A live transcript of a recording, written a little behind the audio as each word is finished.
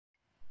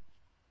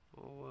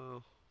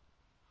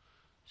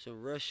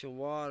some rushing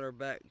water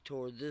back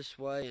toward this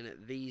way, and it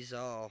V's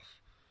off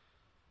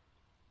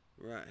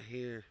right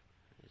here.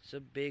 It's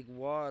a big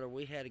water.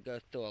 We had to go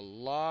through a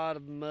lot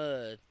of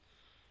mud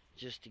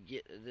just to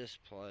get to this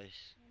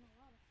place. And a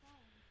lot of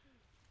falling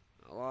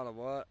too. A lot of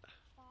what?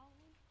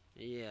 Falling?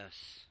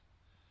 Yes.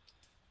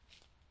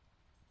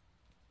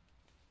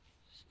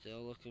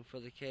 Still looking for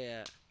the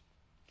cat.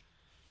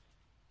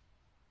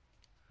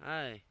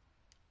 Hey.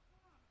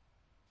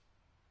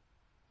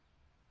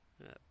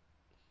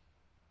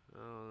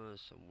 Oh,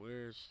 there's some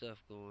weird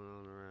stuff going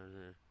on around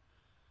here.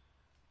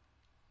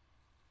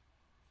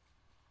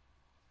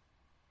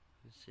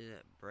 You see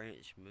that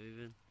branch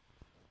moving?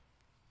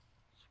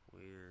 It's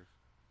weird.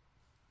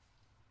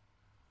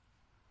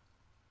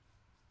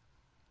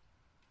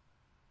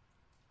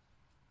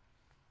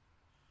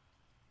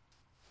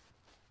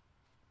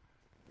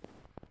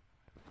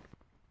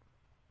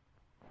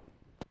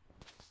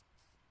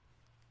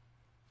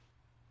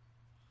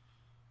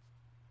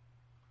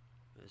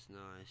 It's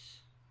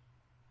nice.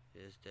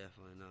 It's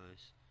definitely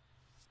nice.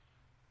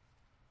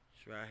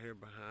 It's right here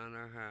behind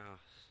our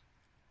house.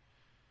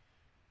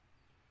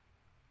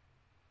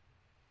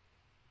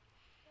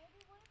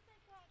 Baby, what if they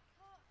got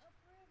caught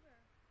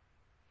upriver?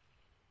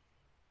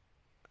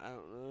 I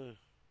don't know.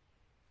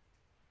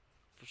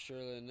 For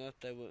surely enough,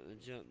 they wouldn't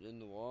have jumped in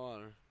the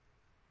water.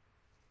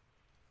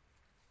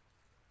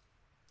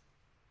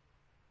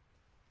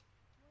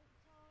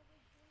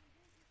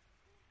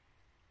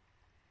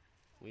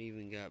 We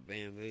even got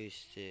bamboo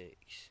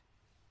sticks.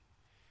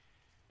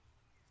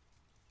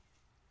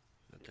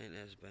 I think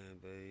that's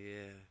bamboo,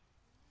 yeah.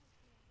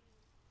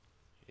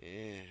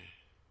 Yeah.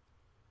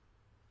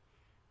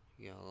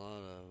 You got a lot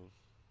of them.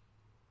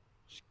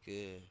 It's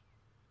good.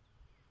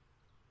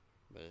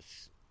 But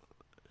it's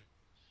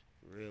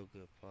a real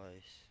good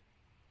place.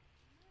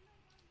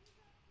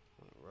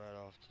 Right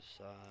off the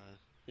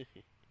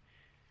side.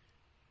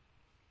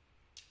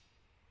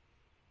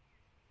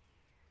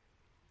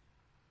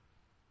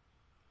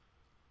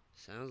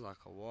 Sounds like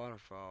a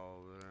waterfall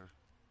over there.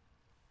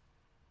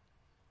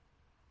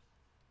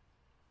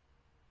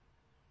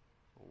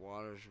 The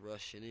water's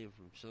rushing in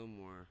from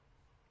somewhere.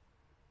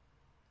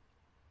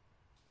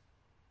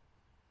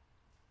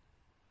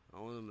 I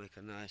want to make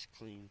a nice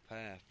clean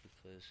path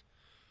because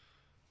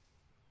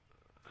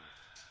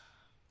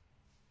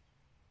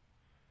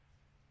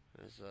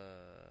there's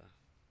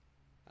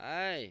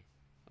hey,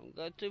 don't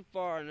go too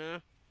far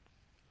now.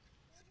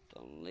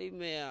 Don't leave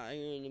me out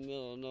here in the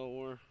middle of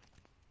nowhere.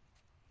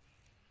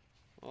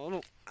 Oh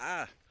no,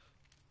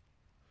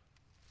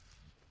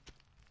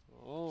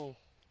 oh,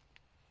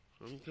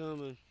 I'm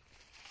coming.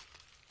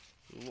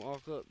 I'll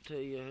walk up to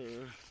you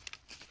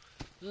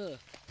here. Ugh.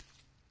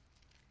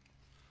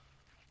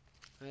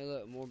 Hey,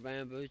 look, more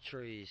bamboo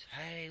trees.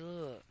 Hey,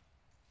 look.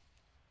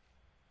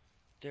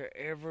 They're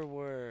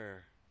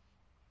everywhere.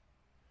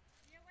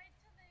 Yeah, wait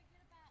till they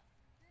get about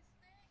this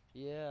thick.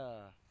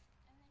 Yeah.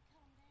 And then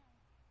cut them down.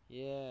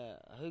 Yeah.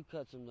 Who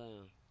cuts them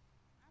down?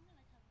 I'm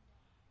gonna cut them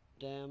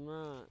down. Damn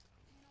right.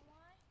 You know why?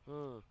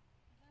 Huh.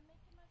 Because I'm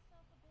making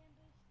myself a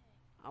bamboo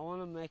stick. I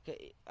want to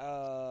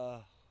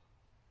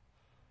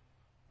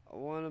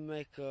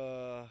make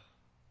a,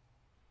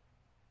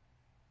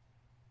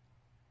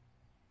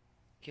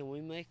 can we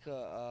make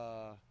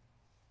a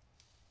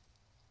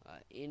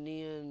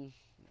Indian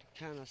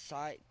kind of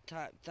site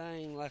type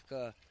thing, like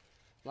a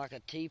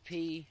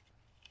teepee?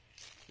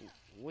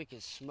 We can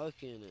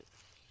smoke in it.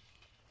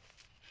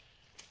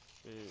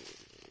 And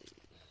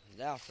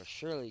that'll for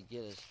surely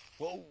get us.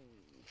 Whoa!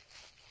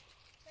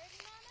 Baby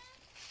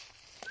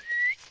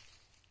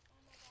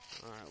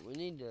mama? Alright, we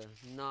need to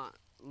not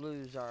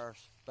lose our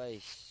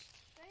space.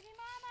 Baby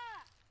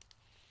mama!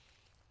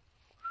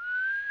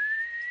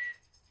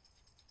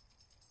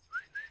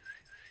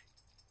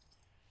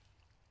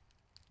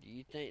 Do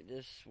you think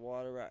this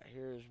water right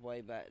here is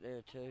way back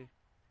there too?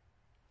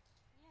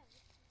 Yeah, this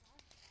is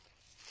awesome.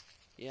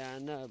 Yeah, I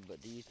know,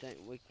 but do you think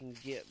we can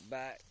get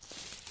back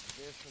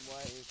this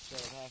way instead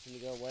of having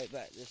to go way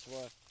back this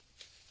way?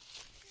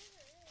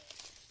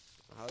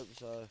 I hope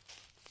so,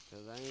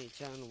 because I ain't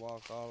trying to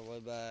walk all the way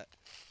back.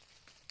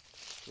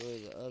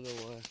 Really the other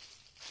way.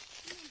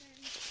 Come on,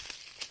 baby.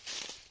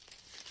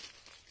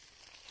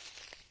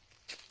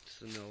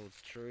 It's an old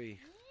tree.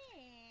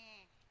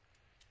 Yeah.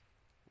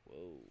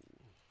 Whoa.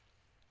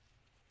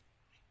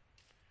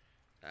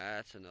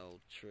 That's an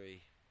old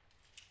tree.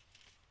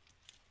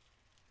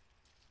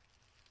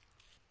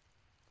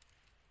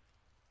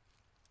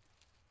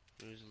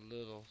 There's a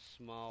little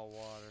small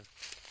water,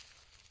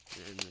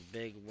 and the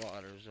big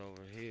water's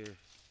over here.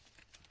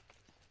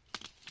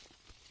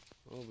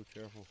 Oh, be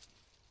careful.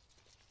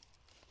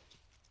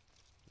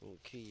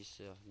 Don't kill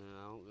yourself now.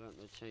 I don't got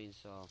no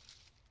chainsaw.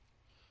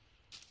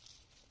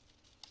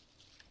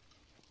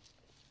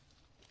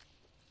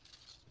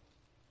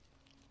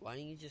 Why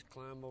didn't you just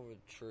climb over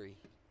the tree?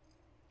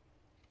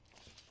 I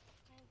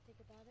had to think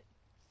about it.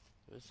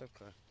 It's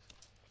okay.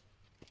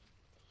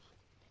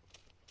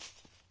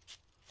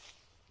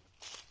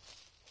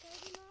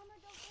 Baby mama,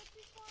 don't go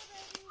too far,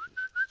 baby.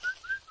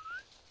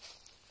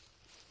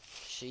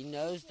 She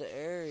knows the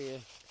area.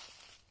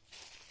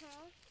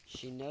 Huh?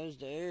 She knows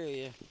the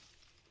area.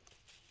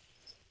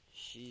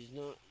 She's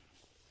not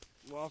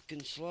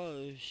walking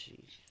slow. She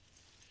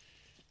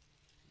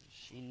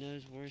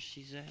knows where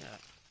she's at.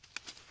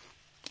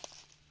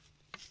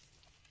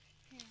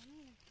 Here, I'm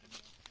gonna come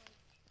this way.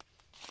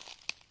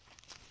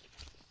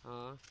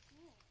 Huh?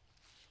 Yeah.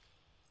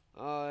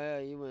 Oh yeah,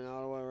 you went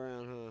all the way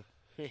around,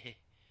 huh?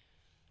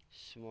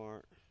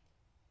 Smart.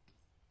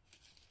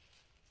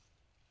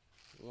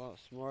 A lot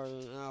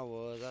smarter than I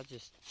was. I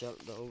just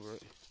jumped over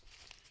it.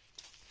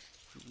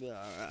 Be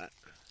alright.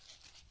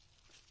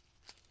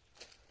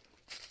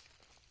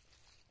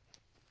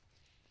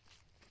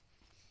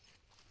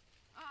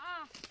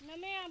 No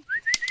ma'am.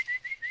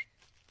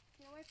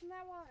 Get away from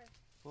that water.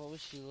 What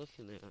was she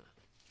looking at?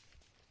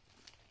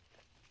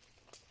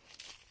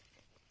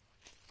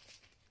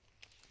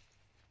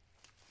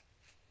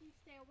 Please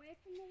stay away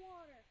from the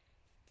water.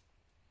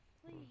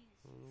 Please.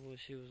 I don't know what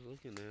she was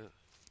looking at.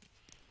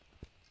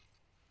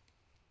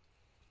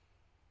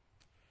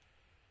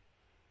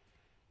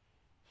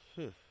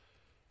 Huh.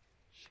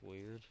 It's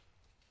weird.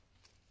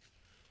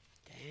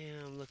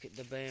 Damn, look at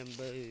the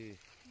bamboo.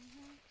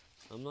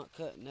 I'm not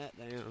cutting that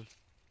down.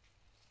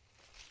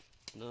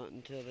 Not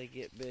until they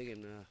get big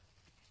enough.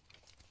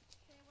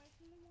 Stay away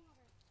from the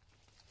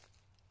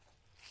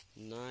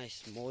water.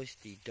 Nice,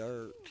 moisty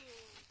dirt.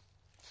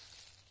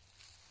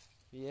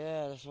 Ooh.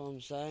 Yeah, that's what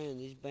I'm saying.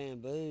 These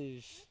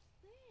bamboos.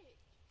 Thick.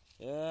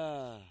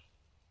 Yeah.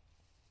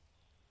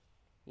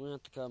 We'll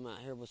have to come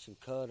out here with some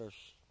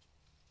cutters.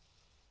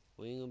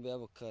 We ain't gonna be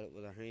able to cut it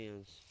with our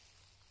hands.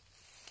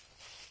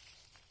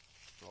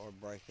 Or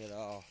break it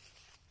off.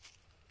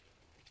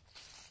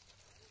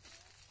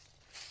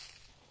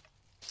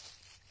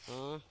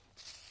 Huh?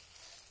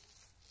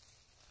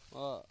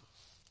 What?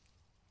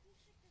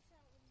 You check this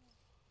out with me.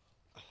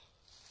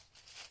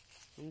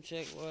 Let me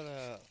check what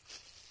out.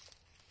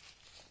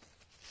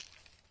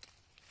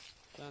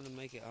 Trying to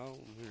make it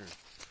home here.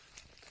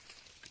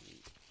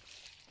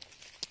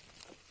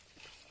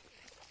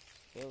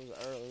 If it was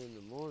early in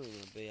the morning,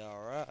 it'd be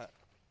alright. But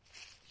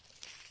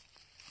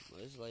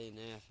it's late in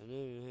the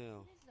afternoon, hell.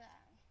 What is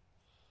that?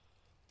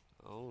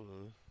 I don't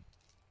know.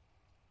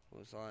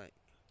 What's like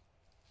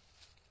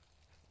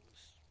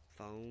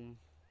foam?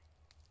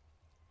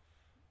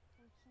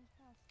 Or some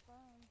kind of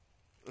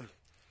sponge.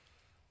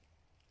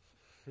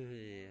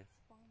 Yeah.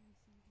 Sponge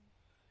something.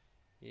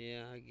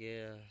 Yeah, I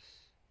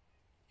guess.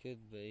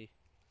 Could be.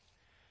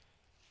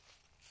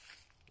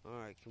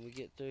 Alright, can we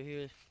get through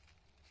here?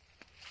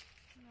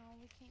 No,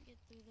 we can't get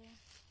through there.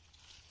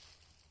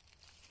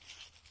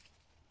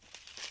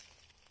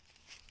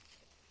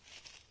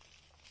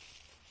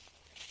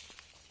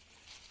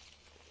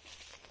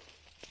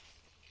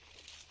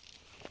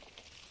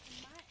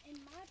 In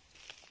my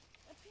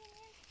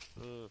opinion,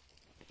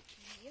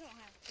 you don't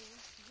have to.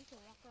 You can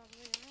walk all the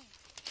way around.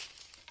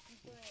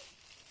 But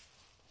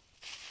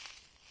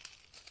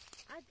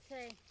I'd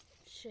say,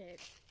 shit,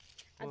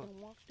 I What?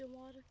 don't walk the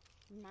water.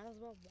 Might as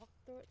well walk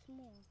through it some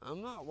more.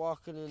 I'm not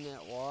walking in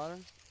that water.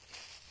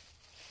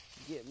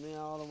 Get me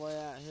all the way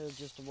out here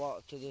just to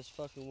walk to this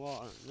fucking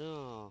water.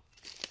 No.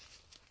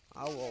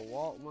 I will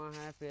walk my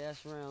happy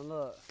ass around.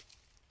 Look.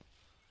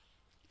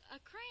 A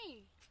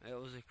crane.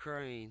 It was a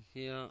crane.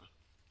 Yeah.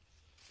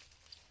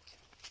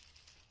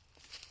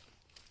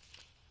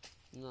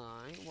 No,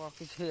 I ain't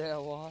walking through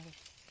that water.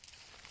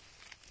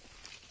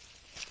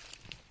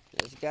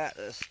 It's got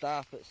to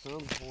stop at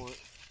some point.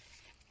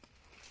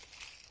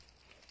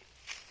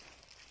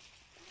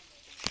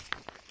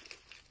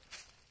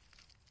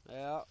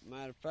 Yeah,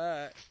 matter of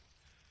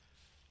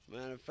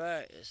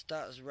fact, it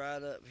stops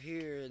right up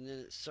here and then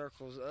it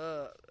circles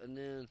up and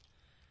then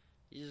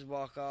you just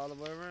walk all the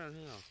way around.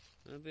 Hell,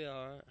 it'll be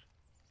alright.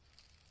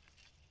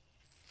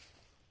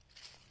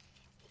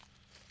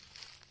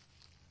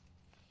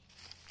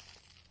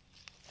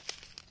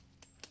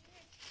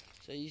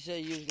 So you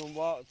said you was gonna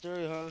walk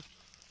through, huh?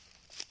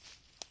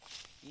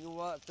 You gonna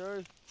walk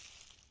through?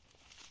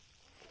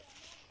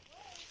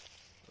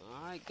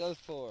 Alright, go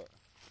for it.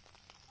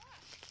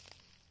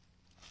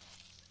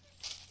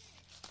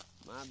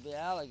 Might be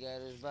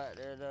alligators back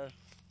there though.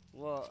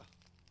 What?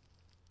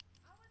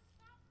 I was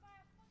stopped by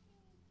a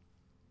fucking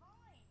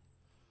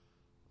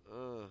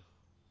vine.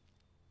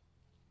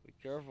 Be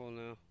careful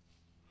now.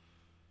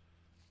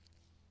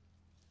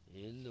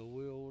 In the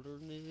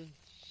wilderness.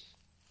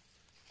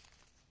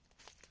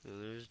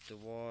 And there's the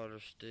water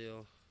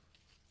still.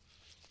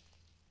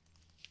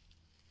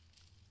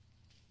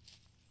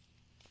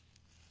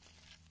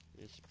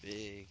 It's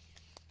big.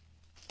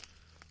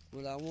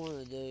 What I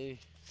want to do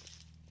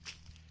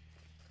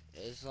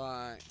is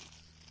like,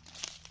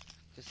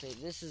 cause see,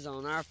 this is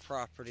on our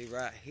property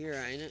right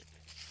here, ain't it?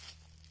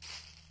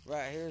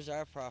 Right here's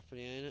our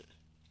property, ain't it?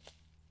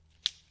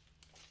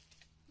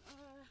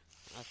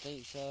 I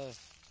think so.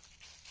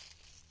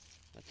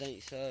 I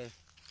think so.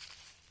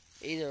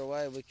 Either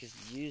way, we could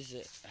use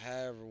it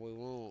however we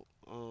want.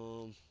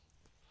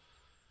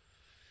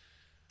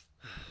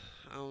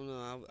 I don't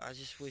know. I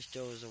just wish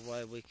there was a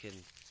way we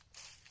can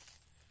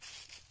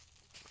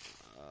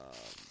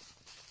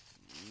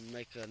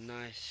make a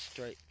nice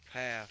straight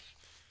path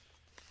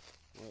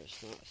where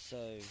it's not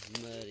so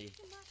muddy.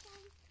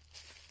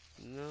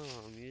 No,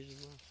 I'm using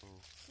my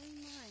phone. Where's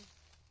mine?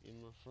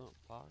 In my front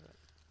pocket.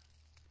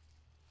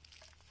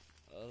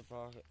 Other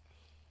pocket.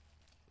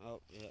 Oh,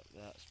 yep,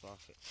 that's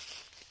pocket.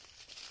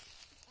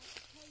 I'll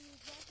tell you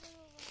exactly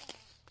where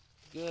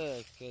we're at.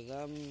 Good, because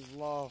I'm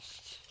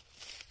lost.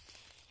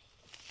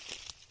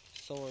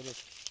 Sort of.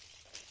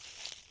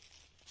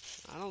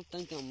 I don't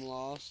think I'm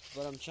lost,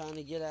 but I'm trying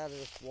to get out of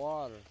this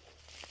water.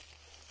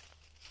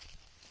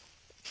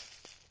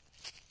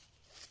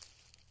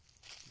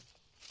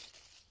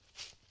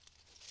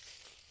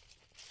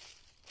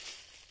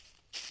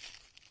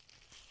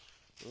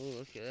 Oh,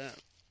 look at that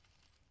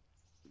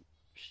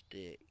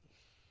stick.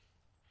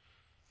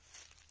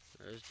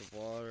 There's the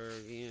water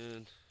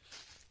again.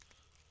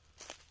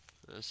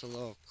 That's a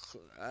little,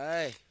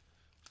 hey,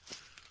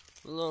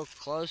 a little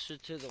closer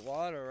to the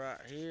water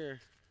right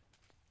here.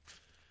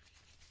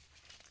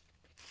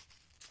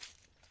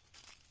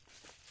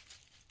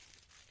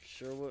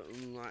 Sure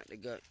wouldn't like to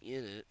go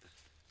in it.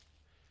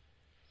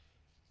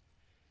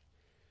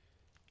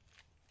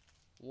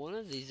 One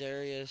of these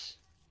areas.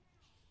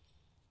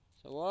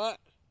 So what?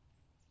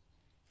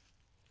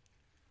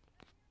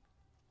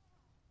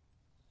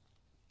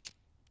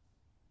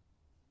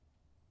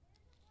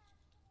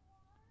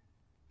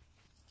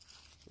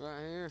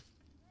 Right here.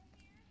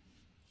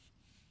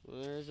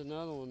 Well, there's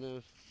another one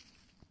there.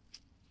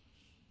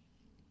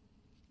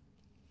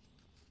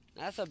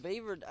 That's a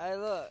beaver. Hey,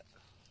 look.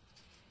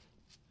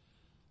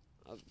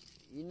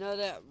 You know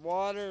that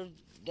water,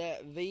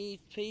 that V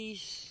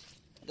piece,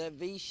 that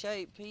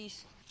V-shaped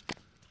piece?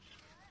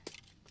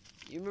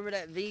 You remember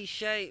that V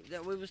shape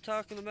that we was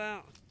talking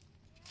about?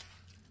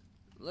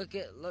 Look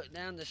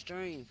down the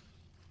stream.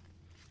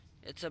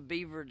 It's a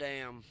beaver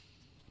dam.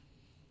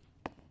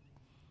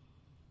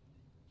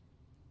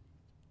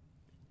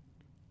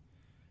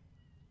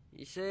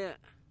 You see it?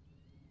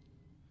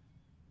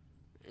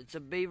 It's a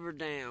beaver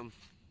dam.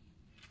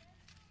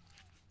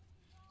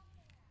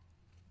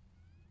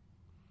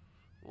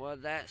 Well,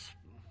 that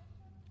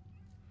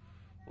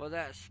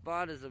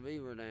spot is a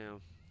beaver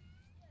dam.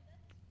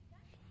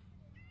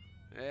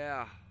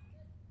 Yeah.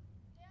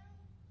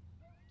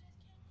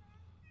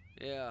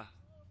 Yeah.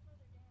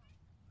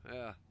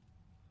 Yeah.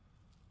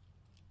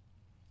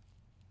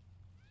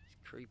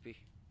 It's creepy.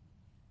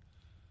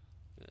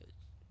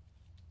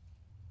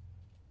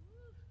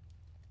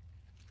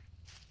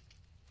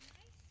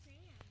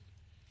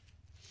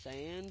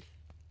 Sand?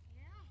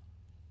 Yeah.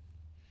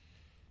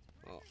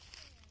 Oh,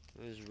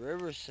 there's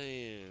river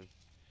sand.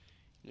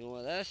 You know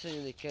what that's an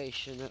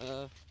indication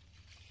of?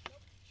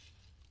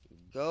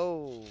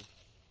 Gold.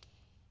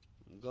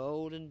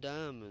 Gold and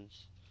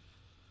diamonds.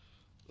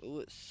 Oh,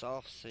 it's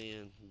soft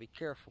sand. Be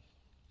careful.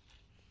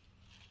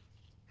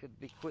 Could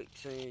be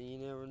quicksand, you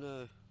never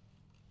know.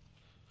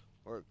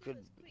 Or it could.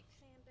 If it was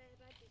quicksand, babe,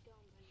 I'd be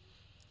gone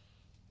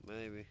by now.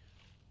 Maybe.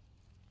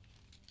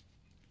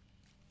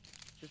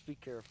 Just be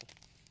careful.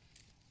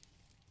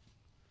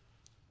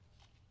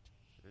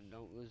 And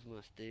don't lose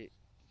my stick.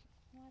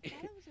 Well, I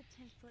thought it was a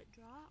 10-foot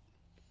drop.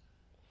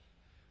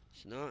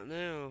 It's not now.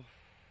 No.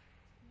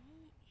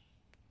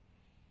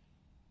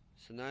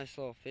 It's a nice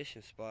little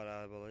fishing spot,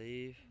 I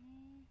believe.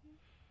 Mm-hmm.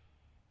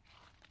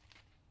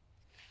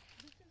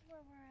 This is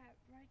where we're at.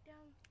 Right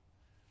down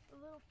a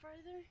little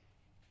further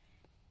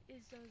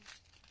is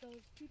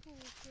those people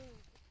who still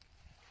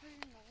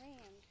clearing the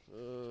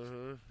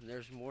land.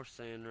 There's more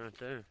sand right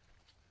there.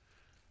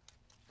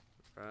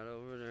 Right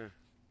over there.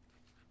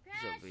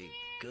 This will be a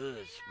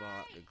good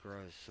spot to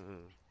grow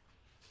some.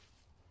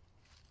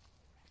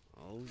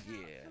 Oh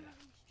yeah. Some of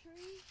these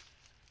trees.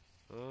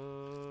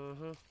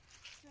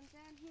 Come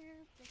Down here,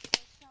 fix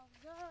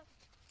ourselves up.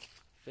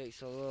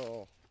 Fix a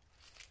little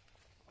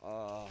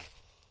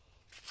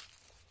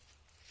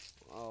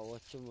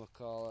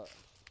whatchamacallit?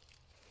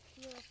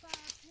 Little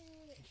fire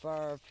pit.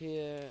 Fire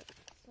pit.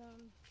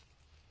 Some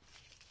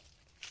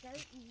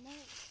dirt and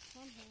nuts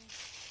somehow.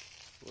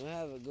 We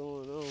have it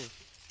going on.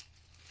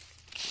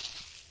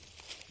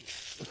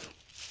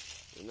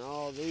 And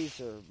all these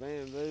are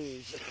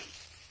bamboos.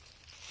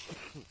 I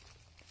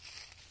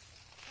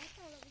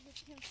thought it was a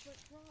 10-foot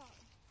drop.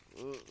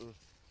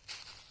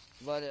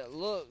 But it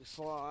looks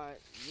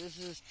like this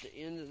is the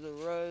end of the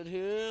road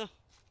here.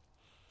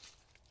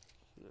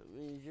 That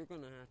means you're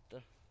gonna have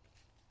to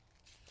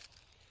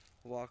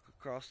walk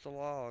across the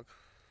log.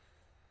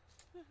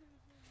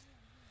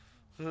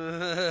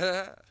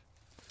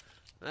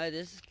 Hey,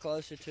 this is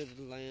closer to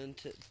the land,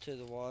 to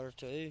the water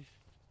too.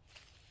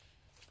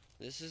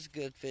 This is a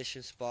good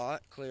fishing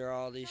spot. Clear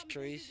all these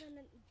trees.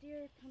 Something bigger than a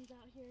deer comes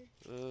out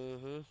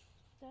here.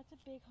 That's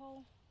a big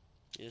hole.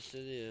 Yes,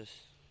 it is.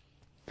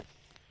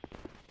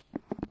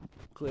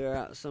 Clear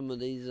out some of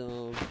these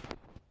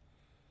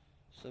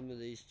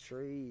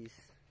trees.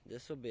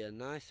 This will be a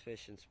nice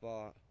fishing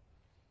spot.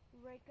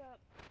 Rake up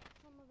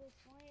some of this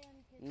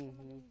land, get some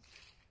of these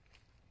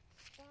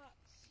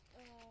spots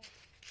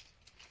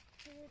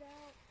cleared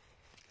out.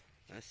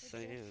 That's It's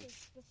sand. just a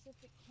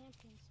specific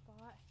camping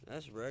spot.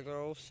 That's regular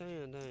old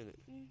sand, ain't it?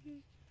 Mm-hmm.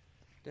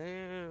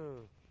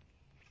 Damn.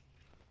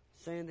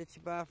 Sand that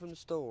you buy from the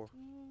store.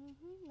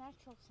 Mm-hmm.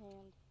 Natural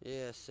sand.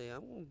 Yeah, see,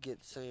 I'm gonna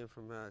get sand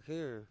from out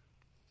here.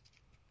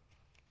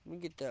 Let me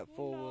get that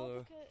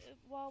four-wheeler.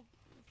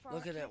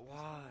 Look at that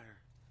water.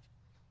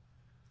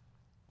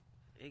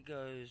 It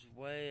goes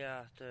way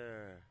out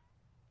there.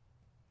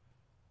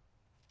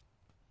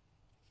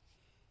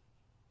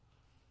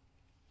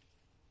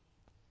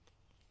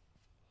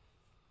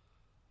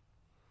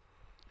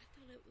 I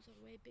thought it was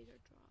a way bigger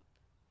drop.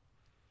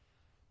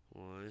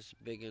 Well, it's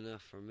big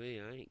enough for me.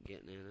 I ain't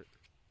getting in it.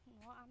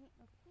 Well,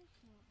 of course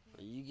not.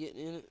 Are you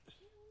getting in it?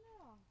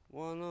 No.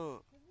 Why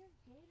not? Because there's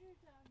gators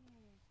out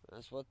here.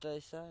 That's what they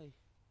say.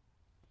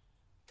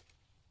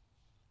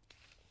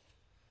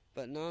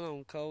 But not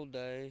on cold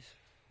days.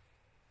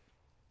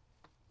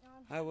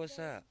 On Hey, what's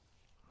that?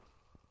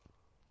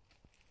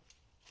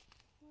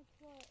 What's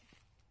what?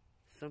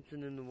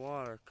 Something in the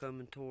water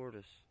coming toward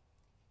us.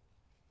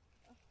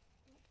 Don't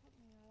put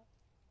me up.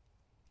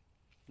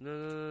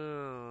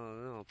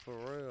 No, for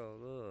real,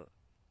 look.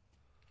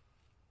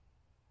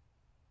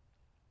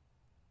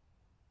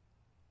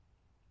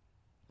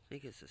 I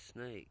think it's a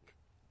snake.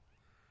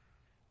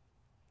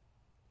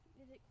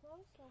 Is it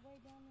close or way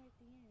down there at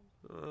the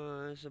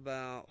end? It's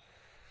about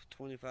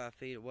 25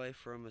 feet away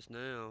from us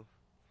now.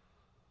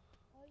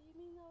 Oh, you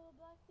mean the little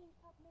black thing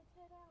popping its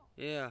head out?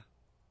 Yeah.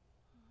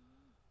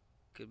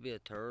 Could be a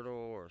turtle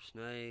or a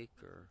snake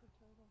or It's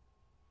a turtle.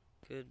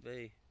 could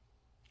be.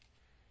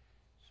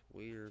 It's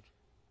weird.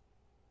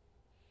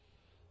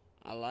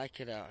 I like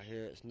it out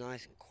here. It's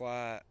nice and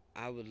quiet.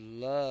 I would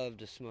love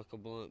to smoke a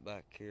blunt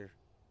back here.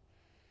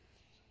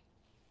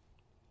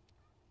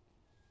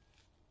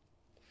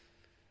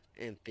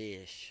 And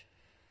fish.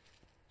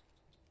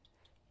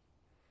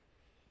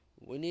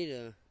 We need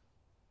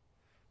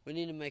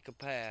to make a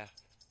path.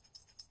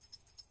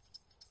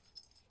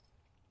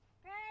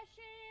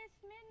 Precious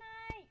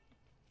midnight.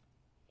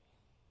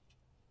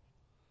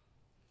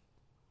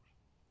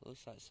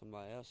 Looks like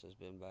somebody else has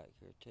been back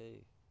here too.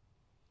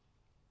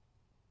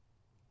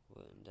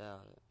 Wouldn't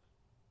doubt it.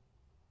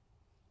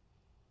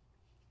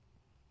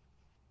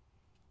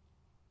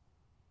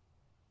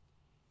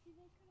 See,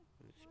 they could have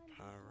It's climbed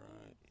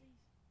pyrite.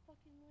 these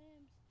fucking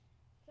limbs,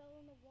 fell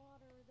in the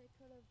water. They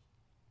could have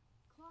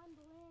climbed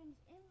the limbs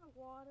in the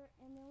water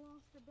and then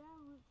lost their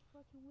balance,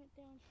 fucking went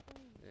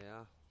downstream.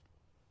 Yeah.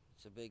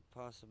 It's a big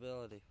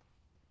possibility.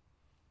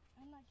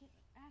 I'm not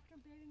getting, after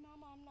baby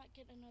mama, I'm not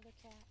getting another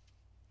cat.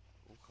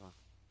 Okay.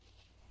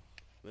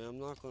 Man, I'm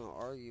not gonna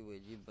argue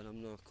with you, but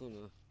I'm not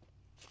gonna.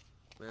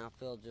 Man, I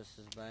feel just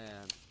as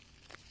bad.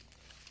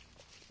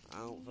 I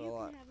don't feel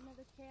like. You can have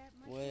another cat.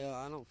 Well,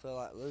 I don't feel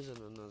like losing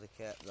another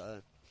cat though.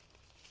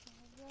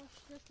 I've lost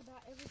just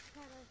about every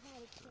cat I've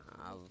had except for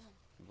this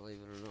one. Believe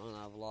it or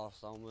not, I've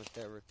lost almost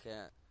every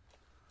cat.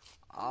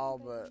 All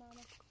but,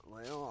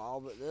 well,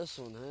 all but this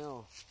one,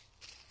 hell.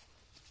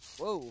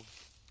 Whoa.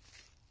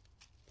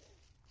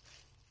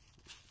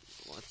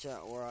 Watch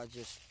out where I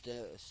just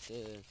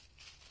stood.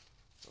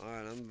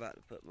 Alright, I'm about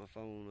to put my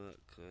phone up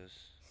because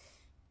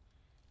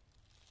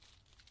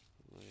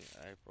look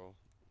at April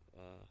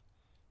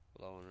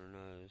blowing her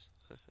nose.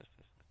 The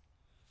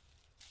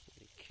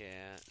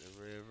cat,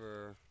 the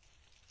river.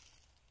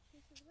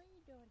 This is what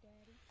you doing,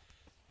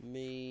 Daddy?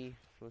 Me,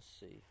 let's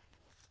see.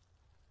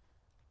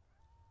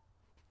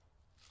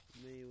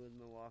 Me with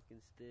my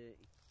walking stick.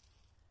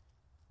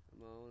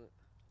 Am I on it?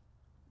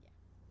 Yeah.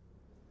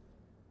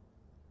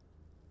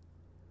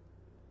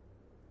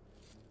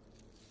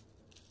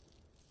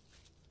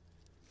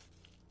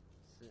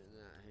 Sitting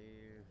out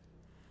here,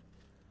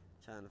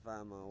 trying to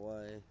find my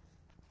way.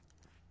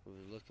 We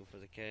was looking for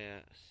the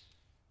cats.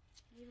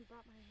 I even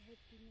brought my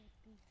headphones.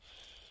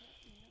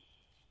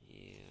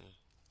 Yeah.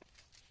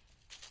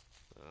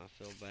 I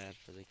feel bad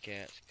for the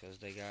cats because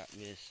they got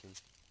missing.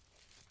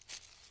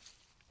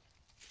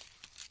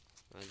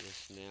 I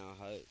just now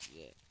hope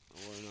that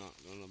we're not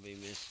going to be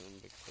missing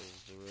because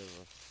of the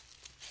river.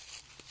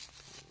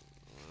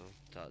 Well,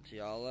 talk to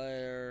y'all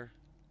later.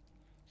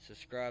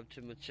 Subscribe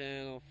to my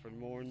channel for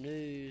more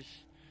news.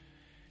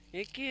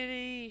 Hey,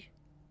 kitty!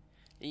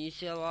 And you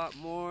see a lot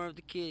more of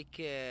the kitty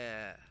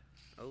cat.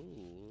 Oh,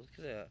 look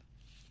at that.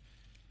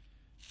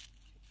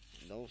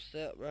 Don't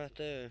step right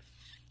there.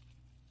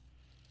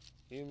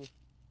 Hear me?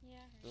 Yeah.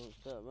 Don't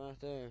step right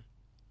there.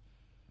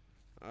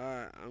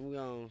 Alright, I'm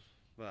gone.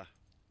 Bye.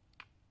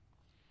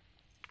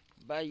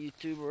 Bye,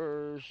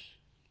 YouTubers.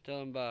 Tell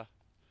them bye.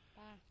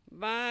 Bye.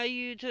 Bye,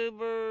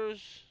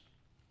 YouTubers.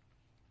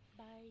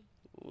 Bye.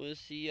 We'll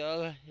see y'all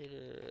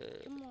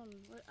later. Come on,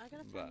 I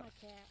gotta find Bye.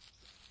 my cats.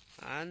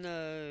 I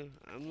know.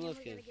 I'm And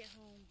looking. we gotta get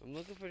home. I'm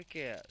looking for the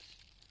cats.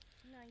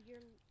 No, you're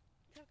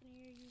talking to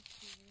your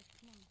YouTubers.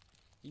 Come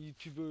on.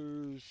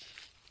 YouTubers.